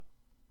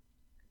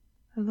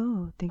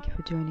Hello, thank you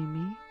for joining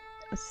me.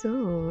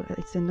 So,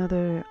 it's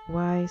another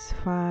Wise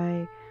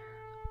Fi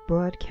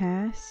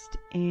broadcast,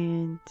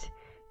 and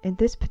in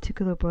this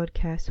particular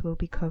broadcast, we'll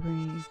be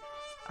covering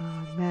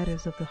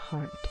matters of the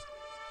heart.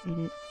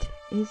 And it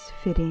is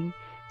fitting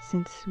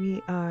since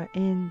we are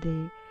in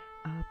the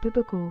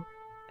biblical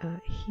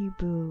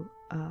Hebrew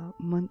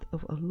month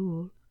of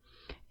Elul,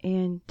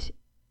 and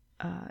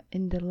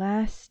in the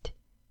last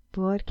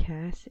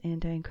broadcast,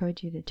 and I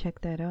encourage you to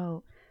check that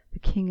out, The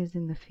King is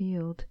in the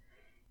Field.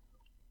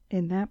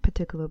 In that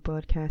particular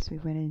broadcast, we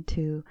went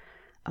into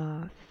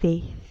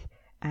faith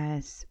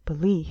as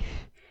belief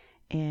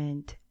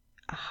and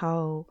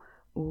how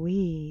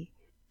we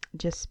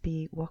just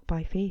walk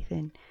by faith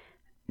and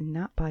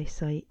not by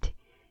sight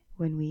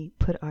when we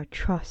put our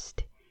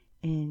trust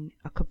in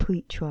a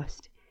complete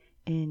trust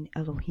in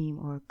Elohim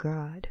or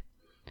God.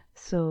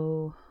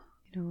 So,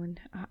 and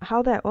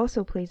how that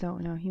also plays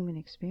out in our human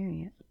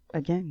experience.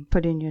 Again,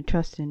 putting your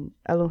trust in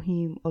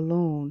Elohim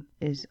alone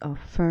is a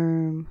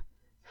firm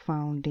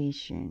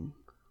foundation.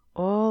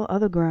 All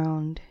other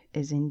ground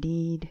is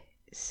indeed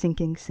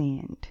sinking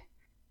sand.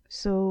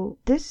 So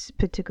this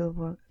particular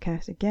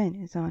broadcast again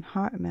is on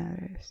heart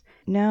matters.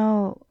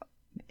 Now,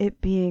 it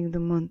being the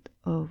month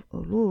of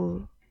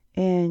Elul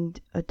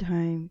and a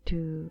time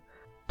to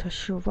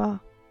teshuvah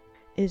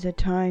is a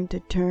time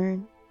to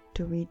turn,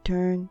 to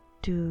return,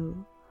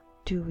 to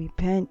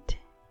repent,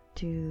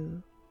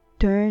 to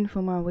turn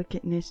from our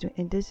wickedness.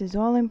 And this is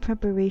all in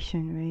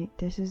preparation, right?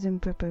 This is in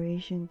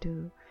preparation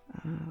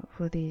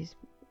for these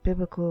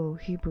biblical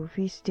Hebrew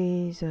feast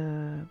days,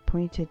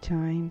 appointed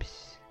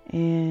times,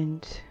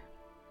 and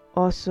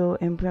also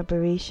in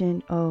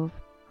preparation of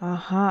our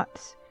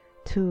hearts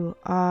to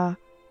our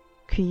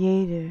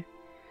Creator,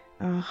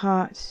 our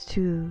hearts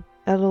to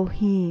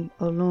Elohim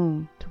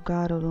alone, to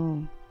God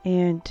alone,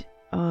 and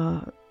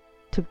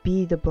to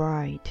be the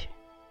bride,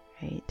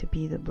 right? To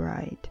be the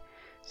bride.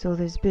 So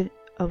there's a bit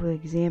of an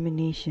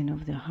examination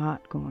of the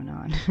heart going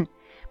on.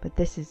 But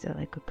this is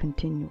like a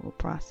continual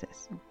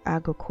process.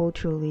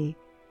 Agriculturally,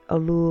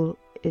 Elul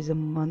is a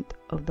month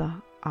of the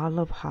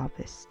olive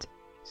harvest.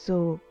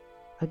 So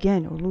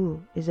again,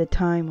 Elul is a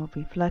time of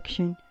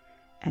reflection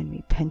and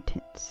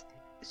repentance.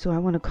 So I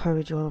want to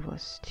encourage all of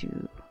us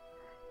to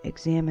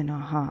examine our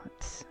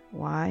hearts.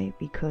 Why?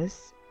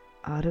 Because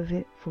out of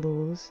it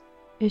flows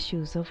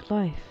issues of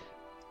life.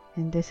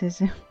 And this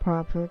is in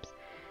Proverbs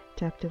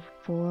chapter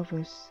 4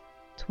 verse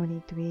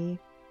 23.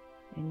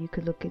 And you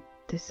could look at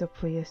this up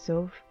for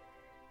yourself.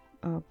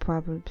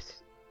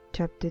 Proverbs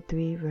chapter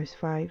 3 verse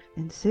 5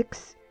 and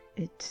 6.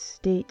 It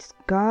states,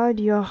 guard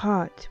your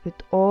heart with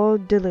all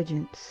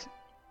diligence,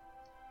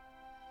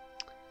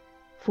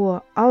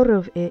 for out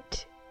of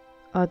it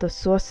are the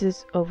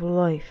sources of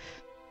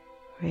life.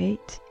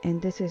 Right? And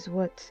this is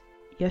what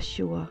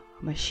Yeshua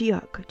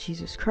Mashiach,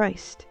 Jesus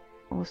Christ,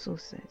 also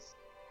says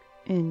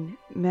in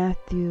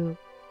Matthew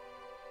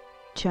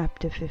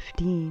chapter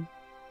 15.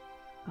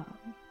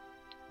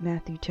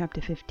 Matthew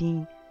chapter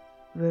 15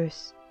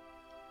 verse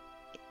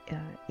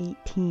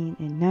 18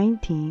 and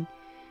 19,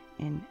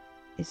 and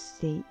it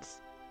states,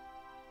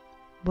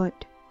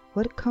 but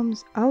what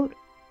comes out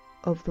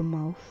of the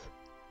mouth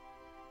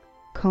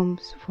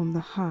comes from the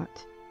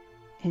heart,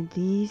 and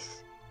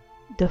these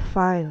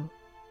defile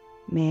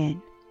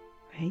man,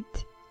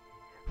 right?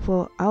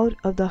 For out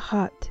of the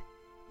heart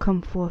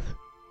come forth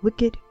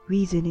wicked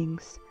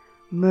reasonings,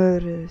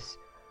 murders,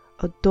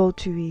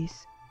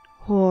 adulteries,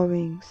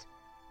 whorings,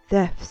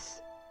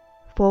 thefts,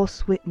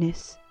 false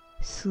witness,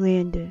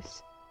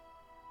 slanders.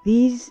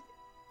 These,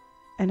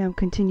 and I'm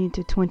continuing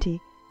to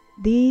 20,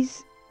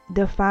 these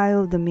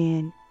defile the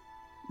man,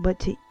 but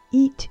to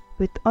eat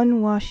with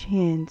unwashed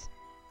hands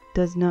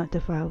does not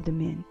defile the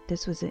man.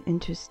 This was an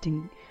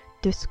interesting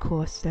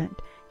discourse that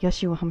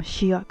Yeshua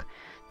HaMashiach,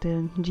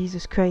 the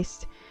Jesus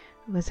Christ,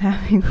 was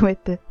having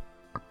with the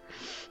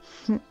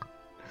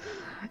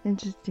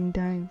interesting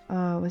time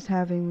was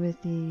having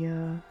with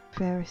the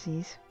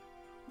Pharisees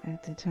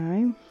at the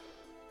time.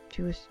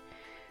 Jewish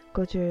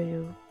culture,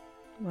 you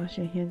wash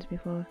your hands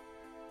before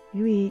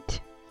you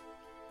eat.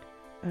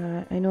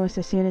 I know it's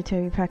a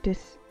sanitary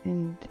practice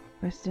in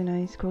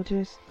westernized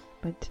cultures,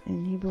 but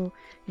in Hebrew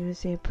you would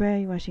say a prayer,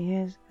 you wash your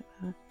hands.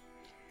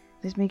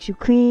 This makes you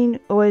clean,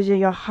 or is it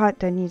your heart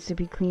that needs to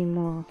be clean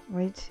more,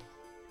 right?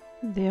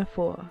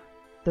 Therefore,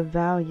 the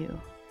value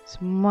is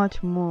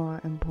much more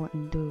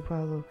important to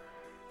follow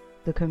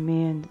the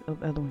command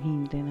of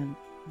Elohim than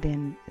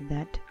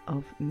that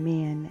of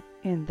man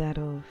and that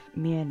of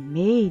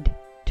man-made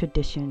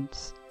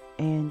traditions,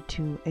 and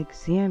to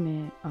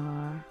examine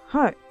our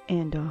heart,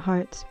 and our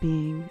hearts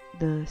being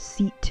the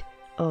seat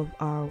of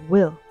our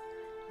will.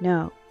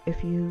 Now,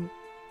 if you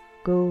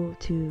go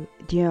to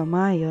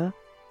Jeremiah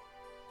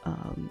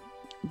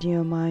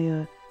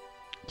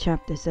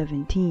chapter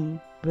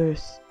 17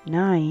 verse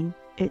 9,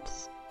 it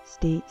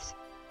states,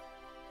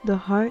 the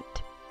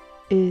heart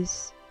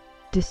is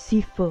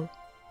deceitful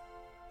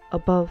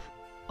above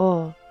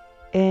all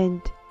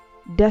and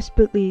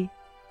desperately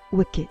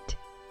wicked.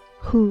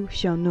 Who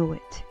shall know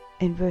it?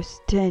 In verse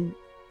 10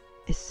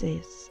 it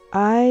says,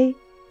 I,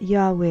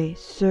 Yahweh,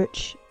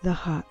 search the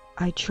heart,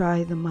 I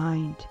try the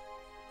mind,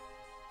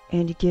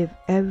 and give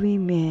every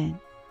man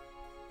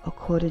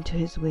according to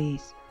his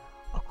ways,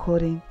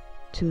 according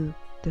to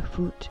the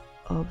fruit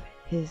of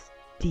his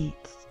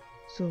deeds.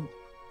 So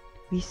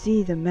we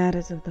see the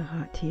matters of the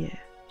heart here.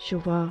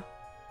 Shavah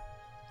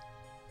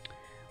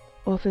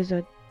offers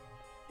a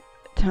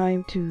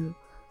time to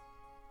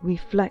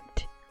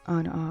reflect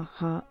on our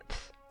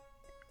hearts,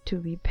 to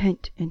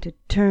repent and to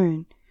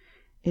turn,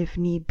 if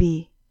need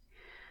be,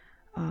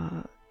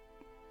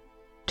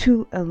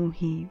 to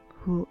Elohim,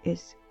 who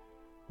is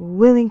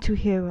willing to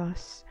hear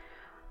us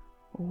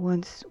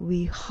once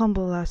we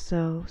humble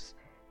ourselves,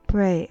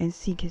 pray and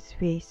seek his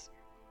face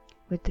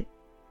with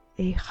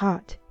a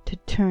heart to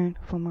turn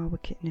from our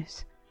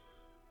wickedness,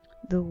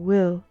 the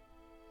will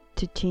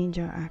to change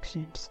our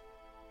actions.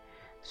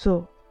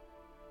 So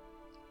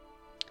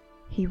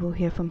he will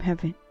hear from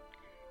heaven,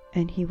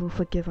 and he will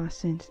forgive our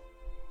sins,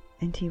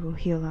 and he will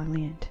heal our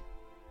land.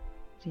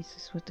 This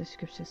is what the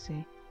scriptures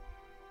say.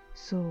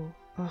 So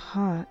a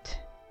heart,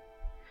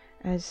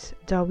 as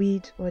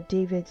David or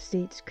David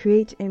states,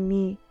 create in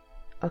me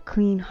a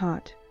clean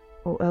heart,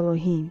 O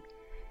Elohim,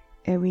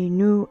 and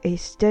renew a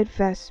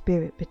steadfast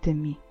spirit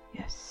within me.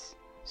 Yes.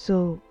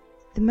 So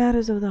the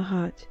matters of the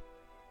heart.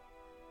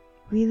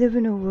 We live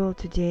in a world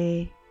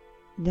today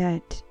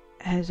that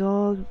has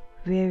all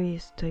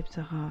various types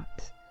of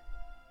hearts.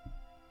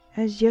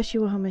 As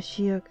Yeshua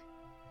HaMashiach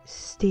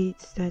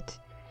states, that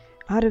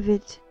out of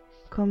it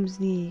comes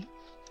the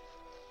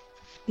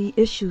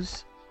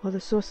issues or the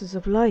sources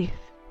of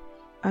life.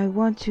 I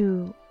want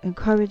to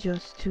encourage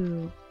us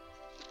to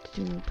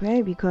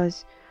pray,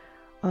 because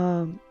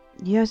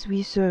yes,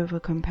 we serve a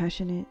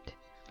compassionate,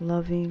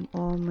 loving,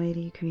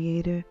 almighty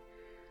creator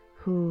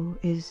who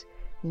is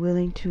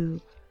willing to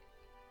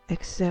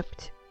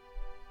accept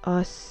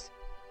us,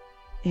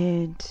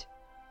 and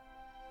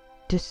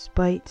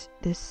despite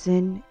the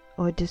sin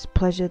or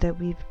displeasure that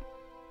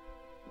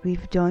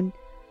we've done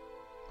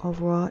or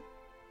wrought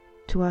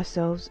to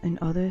ourselves and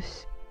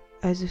others,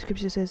 as the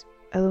scripture says,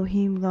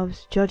 Elohim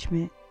loves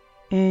judgment,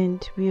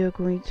 and we are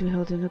going to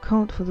hold an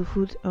account for the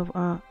fruit of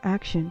our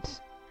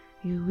actions.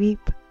 You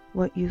reap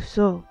what you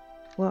sow.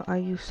 What are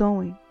you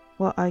sowing?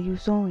 What are you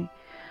sowing?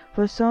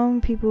 For some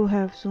people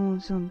have sown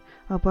some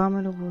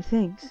abominable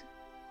things,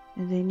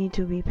 and they need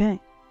to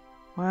repent.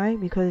 Why?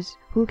 Because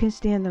who can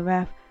stand the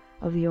wrath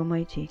of the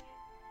Almighty?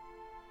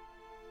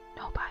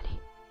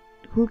 Nobody.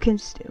 Who can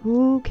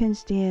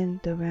stand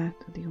the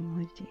wrath of the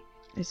Almighty?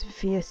 It's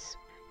fierce.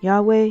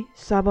 Yahweh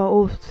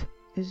Sabaoth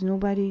is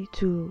nobody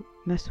to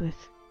mess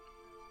with.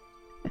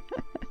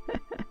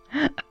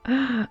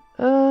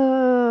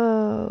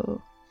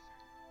 Oh.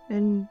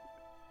 In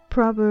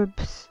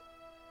Proverbs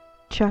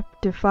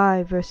chapter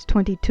 5 verse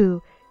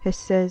 22, it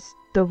says,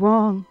 the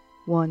wrong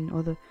one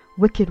or the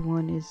wicked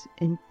one is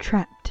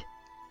entrapped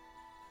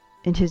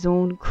in his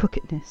own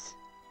crookedness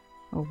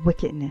or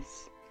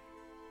wickedness,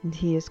 and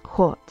he is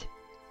caught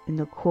in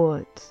the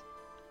cords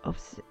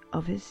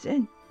of his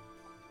sin.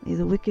 May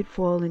the wicked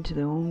fall into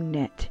their own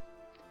net.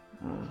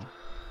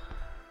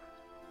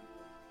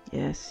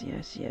 Yes.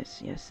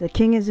 The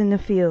king is in the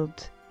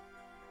field.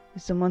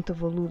 It's the month of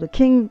Elul. The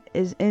king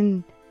is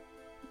in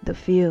the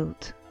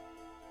field.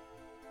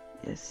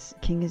 Yes,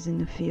 king is in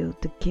the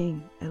field. The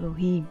king,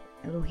 Elohim.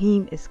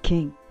 Elohim is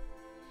king.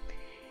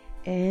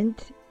 And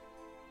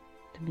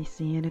the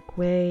Messianic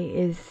way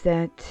is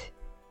that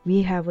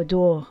we have a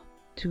door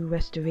to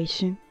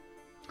restoration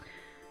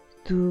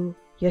through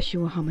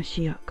Yeshua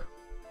HaMashiach.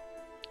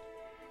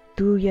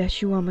 Through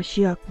Yeshua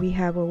HaMashiach, we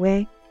have a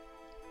way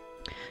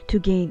to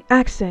gain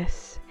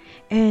access.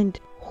 And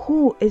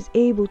who is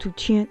able to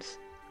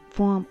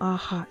transform our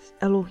hearts?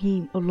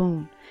 Elohim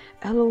alone.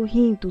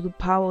 Elohim, through the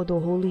power of the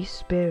Holy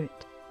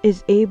Spirit,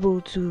 is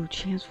able to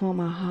transform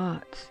our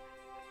hearts,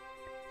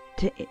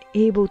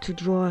 able to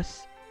draw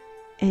us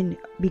and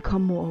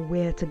become more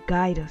aware, to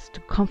guide us, to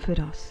comfort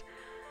us.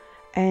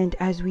 And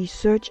as we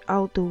search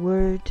out the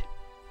word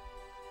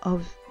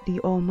of the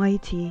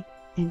Almighty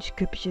in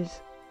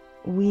scriptures,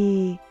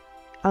 we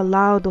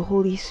allow the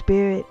Holy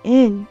Spirit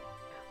in,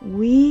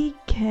 we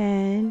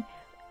can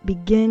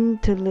begin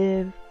to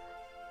live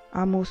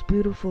our most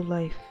beautiful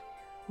life.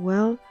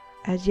 Well,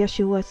 as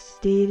Yeshua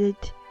stated,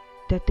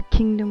 that the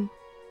kingdom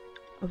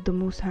of the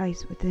Most High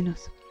is within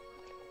us.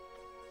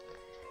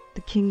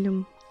 The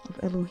kingdom of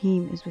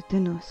Elohim is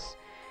within us,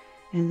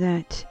 and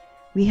that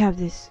we have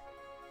this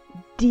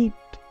deep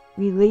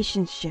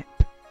relationship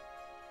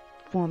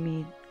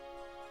forming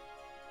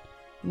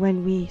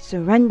when we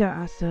surrender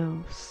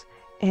ourselves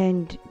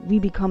and we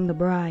become the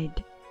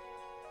bride.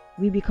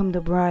 We become the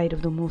bride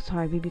of the Most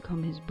High. We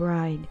become His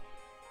bride,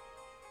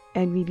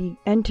 and we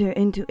enter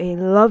into a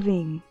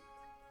loving,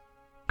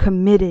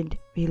 committed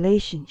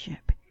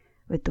relationship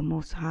with the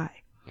Most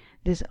High.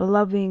 This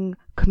loving,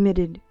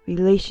 committed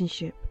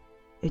relationship,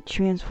 it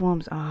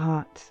transforms our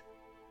hearts,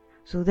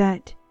 so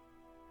that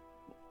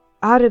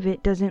out of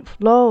it doesn't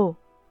flow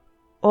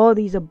all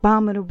these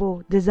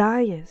abominable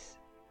desires,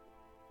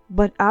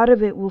 but out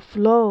of it will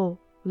flow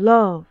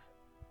love,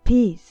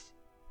 peace,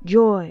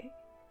 joy,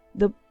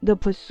 the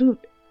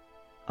pursuit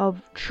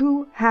of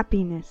true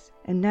happiness,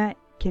 and that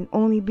can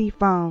only be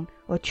found,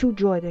 or true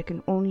joy that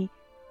can only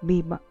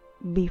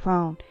be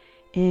found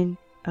in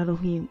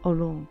Elohim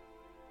alone.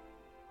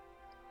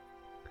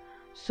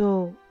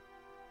 So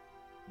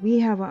we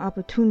have an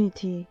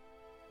opportunity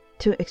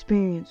to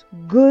experience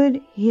good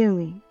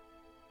healing,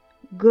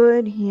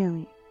 good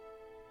healing,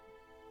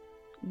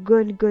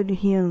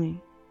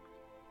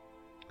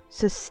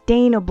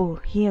 sustainable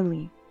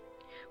healing,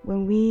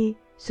 when we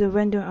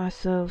surrender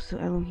ourselves to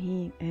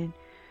Elohim and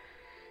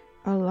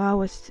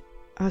allow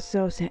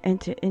ourselves to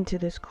enter into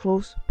this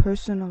close,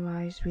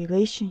 personalized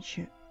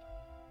relationship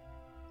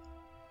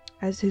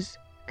as His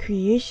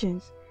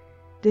creations.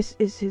 This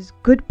is His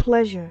good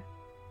pleasure.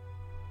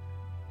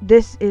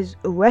 This is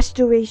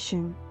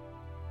restoration,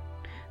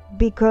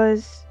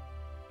 because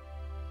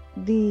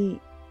the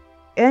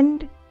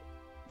end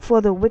for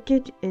the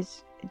wicked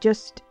is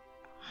just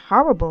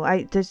horrible.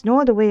 There's no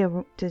other way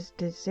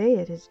to say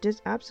it. It's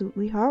just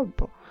absolutely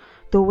horrible.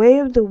 The way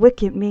of the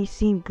wicked may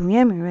seem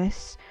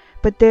glamorous,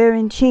 but they're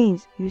in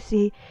chains. You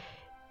see,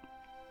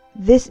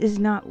 this is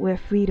not where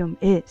freedom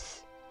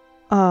is.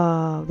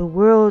 The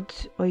world,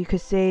 or you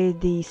could say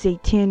the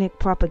satanic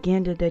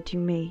propaganda that you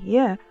may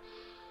hear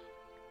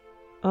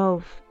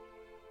of,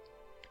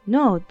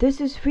 no, this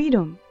is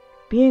freedom.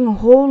 Being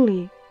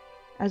holy,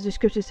 as the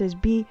scripture says,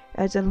 be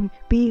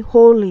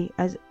holy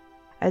as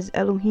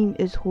Elohim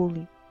is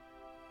holy.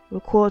 We're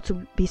called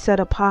to be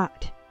set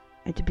apart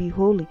and to be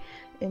holy.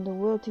 And the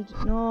world teaches,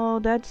 no,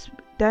 that's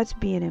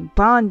being in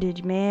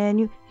bondage,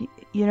 man.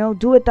 You know,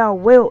 do what thou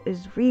wilt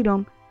is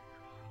freedom.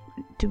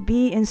 To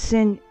be in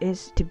sin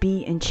is to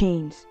be in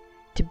chains,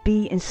 to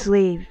be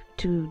enslaved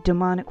to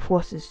demonic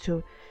forces,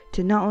 to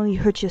not only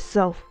hurt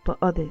yourself but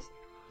others.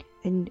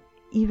 And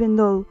even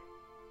though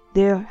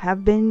there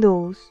have been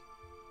those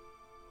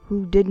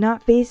who did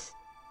not face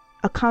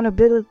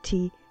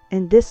accountability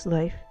in this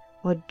life,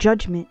 or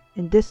judgment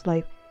in this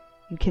life,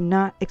 you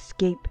cannot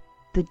escape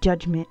the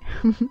judgment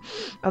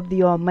of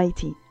the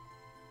Almighty.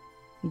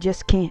 You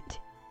just can't.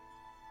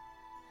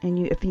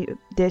 And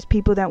there's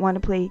people that want to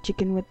play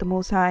chicken with the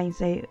Most High and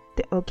say,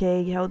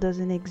 okay, hell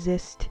doesn't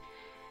exist.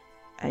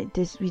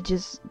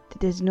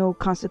 There's no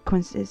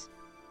consequences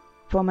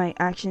for my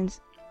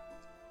actions.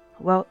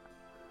 Well,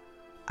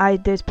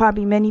 there's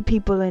probably many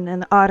people in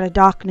an outer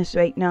darkness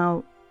right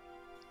now,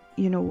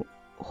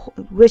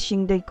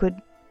 wishing they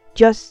could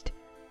just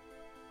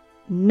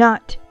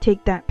not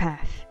take that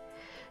path.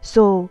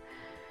 So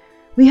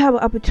we have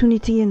an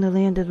opportunity in the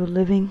land of the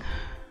living.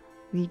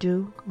 We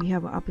do. We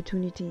have an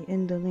opportunity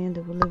in the land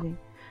of the living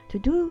to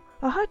do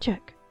a heart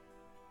check.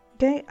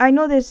 Okay? I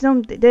know there's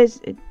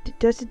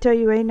just to tell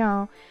you right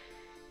now,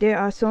 there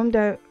are some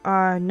that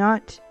are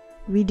not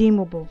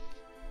redeemable.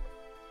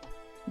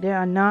 They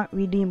are not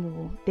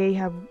redeemable. They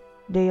have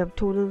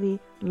totally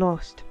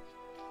lost.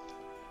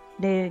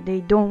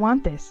 They don't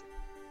want this.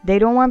 They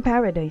don't want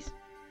paradise.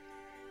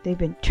 They've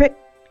been tricked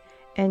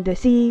and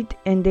deceived,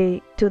 and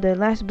they, to their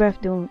last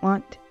breath, don't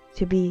want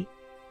to be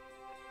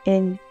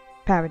in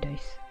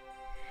paradise.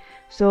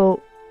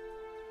 So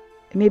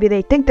maybe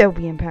they think they'll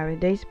be in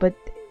paradise, but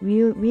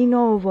we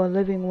know of a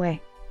living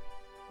way,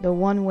 the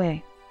one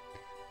way,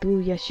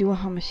 through Yeshua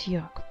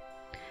HaMashiach.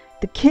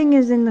 The King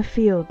is in the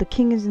field. The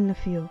King is in the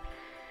field.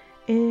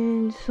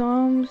 In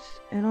Psalms,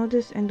 and I'll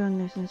just end on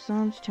this, in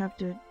Psalms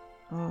chapter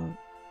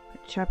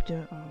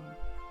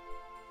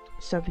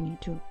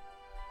 72.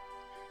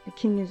 The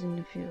King is in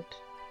the field.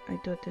 I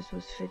thought this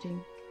was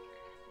fitting.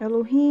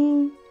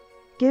 Elohim,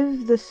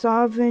 give the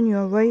sovereign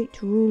your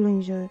right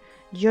rulings, your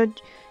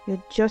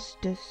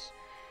justice,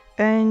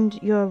 and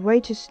your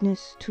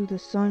righteousness to the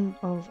son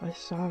of a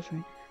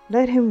sovereign.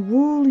 Let him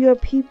rule your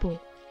people.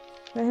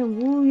 Let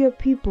him rule your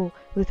people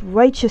with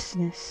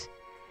righteousness,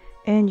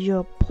 and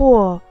your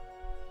poor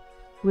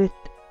with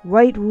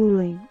right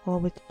ruling, or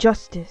with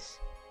justice.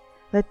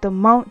 Let the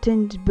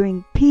mountains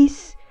bring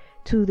peace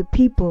to the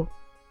people,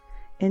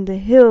 and the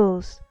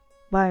hills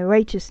by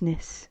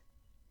righteousness.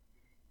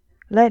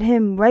 Let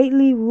him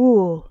rightly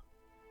rule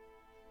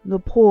the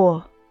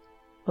poor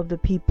of the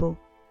people.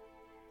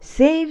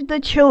 Save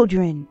the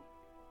children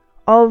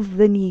of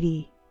the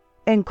needy,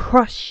 and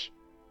crush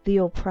the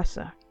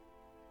oppressor.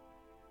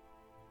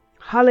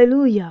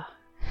 Hallelujah.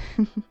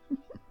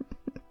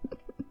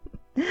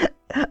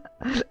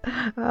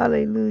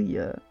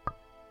 Hallelujah.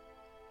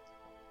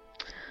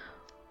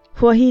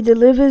 For he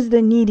delivers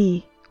the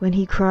needy when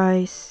he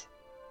cries,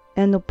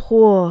 and the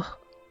poor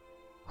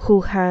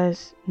who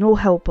has no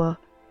helper.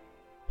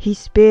 He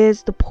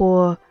spares the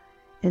poor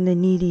and the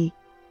needy,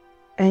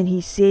 and he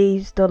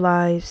saves the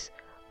lives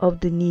of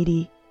the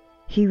needy.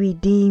 He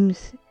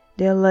redeems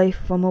their life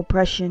from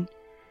oppression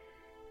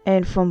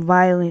and from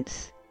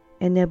violence,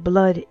 and their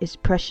blood is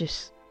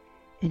precious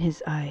in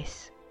his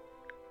eyes.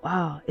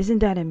 Wow, isn't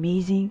that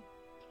amazing?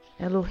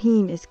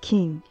 Elohim is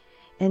king.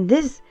 And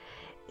this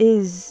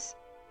is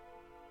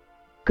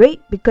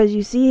great because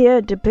you see here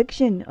a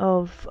depiction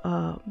of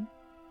a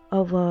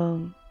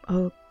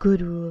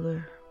good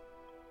ruler.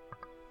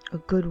 a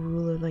good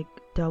ruler like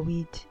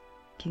David,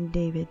 King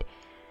David,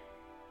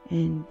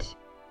 and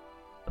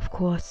of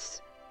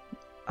course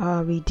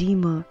our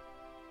Redeemer,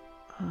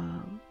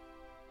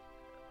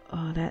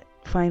 that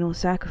final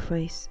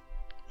sacrifice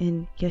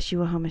in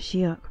Yeshua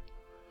HaMashiach,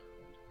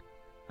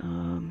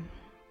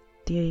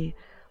 the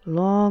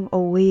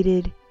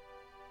long-awaited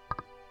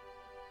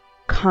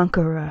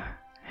conqueror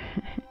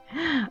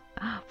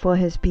for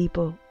his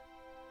people.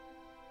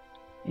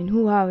 And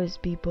who are his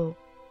people?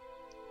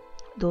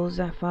 Those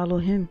that follow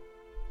him.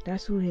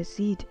 That's who his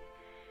seed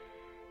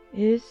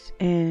is.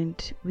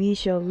 And we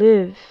shall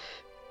live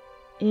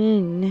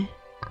in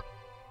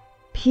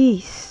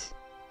peace.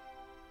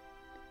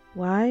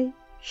 Why?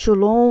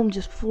 Shalom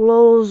just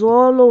flows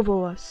all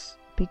over us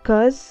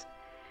because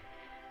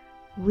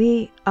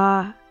we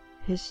are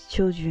his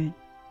children.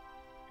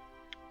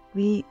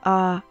 We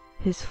are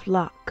his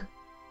flock.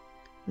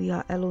 We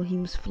are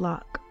Elohim's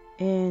flock.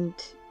 And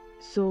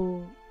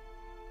so,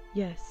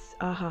 yes,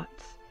 our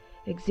hearts.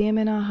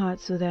 Examine our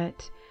hearts so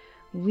that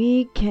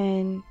we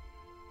can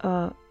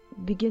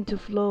begin to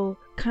flow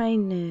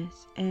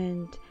kindness,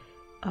 and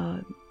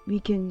we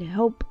can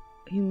help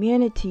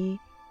humanity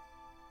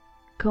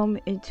come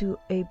into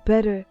a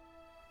better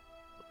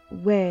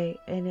way,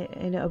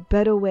 and a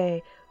better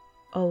way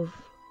of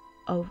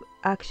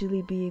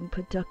actually being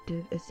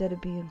productive instead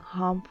of being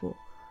harmful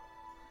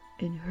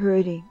and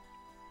hurting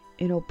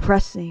and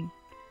oppressing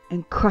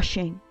and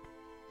crushing.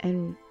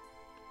 And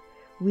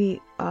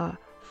we are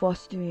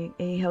fostering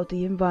a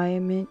healthy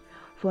environment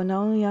for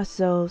not only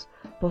ourselves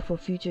but for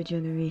future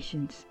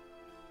generations.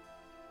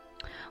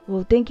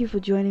 Well, thank you for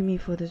joining me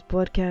for this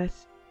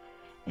broadcast,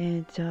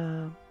 and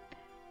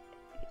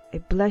I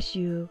bless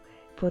you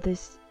for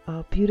this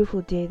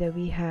beautiful day that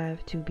we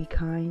have to be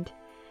kind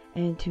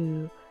and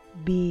to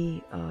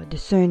be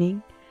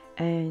discerning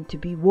and to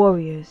be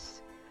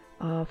warriors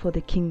for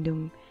the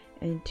kingdom,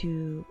 and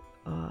to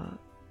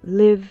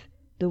live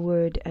the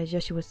word as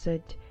Yeshua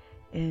said,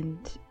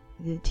 and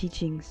the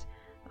teachings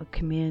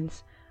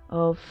commands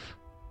of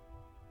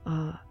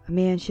a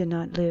man should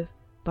not live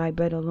by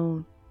bread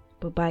alone,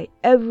 but by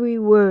every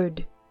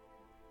word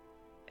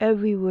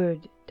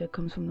that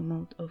comes from the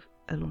mouth of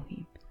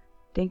Elohim.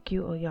 Thank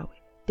you, O Yahweh.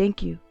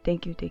 Thank you.